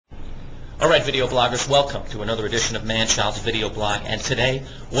All right, video bloggers, welcome to another edition of Manchild's video blog. And today,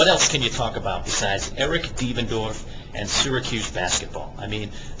 what else can you talk about besides Eric Devendorf and Syracuse basketball? I mean,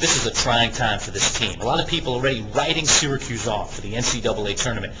 this is a trying time for this team. A lot of people already writing Syracuse off for the NCAA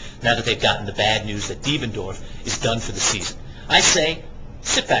tournament now that they've gotten the bad news that Devendorf is done for the season. I say,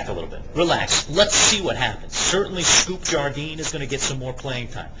 sit back a little bit, relax, let's see what happens. Certainly Scoop Jardine is going to get some more playing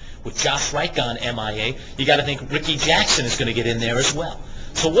time. With Josh Wright gone MIA, you got to think Ricky Jackson is going to get in there as well.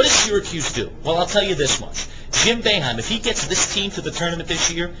 So what does Syracuse do? Well, I'll tell you this much. Jim Boeheim, if he gets this team to the tournament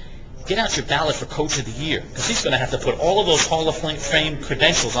this year, get out your ballot for Coach of the Year, because he's going to have to put all of those Hall of Fame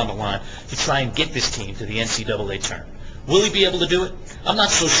credentials on the line to try and get this team to the NCAA tournament. Will he be able to do it? I'm not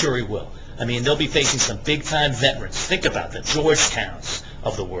so sure he will. I mean, they'll be facing some big-time veterans. Think about the Georgetowns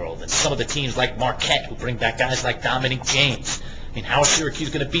of the world and some of the teams like Marquette who bring back guys like Dominic James. I mean, how is Syracuse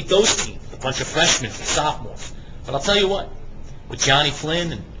going to beat those teams? A bunch of freshmen and sophomores. But I'll tell you what, with Johnny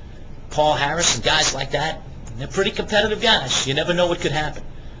Flynn and Paul Harris and guys like that, they're pretty competitive guys. You never know what could happen.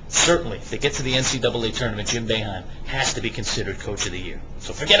 Certainly, if they get to the NCAA tournament, Jim Boeheim has to be considered Coach of the Year.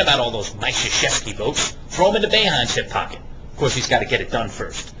 So forget about all those Mike Krzyzewski votes. Throw them into Boeheim's hip pocket. Of course, he's got to get it done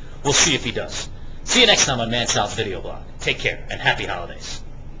first. We'll see if he does. See you next time on Manchild's Video Blog. Take care, and happy holidays.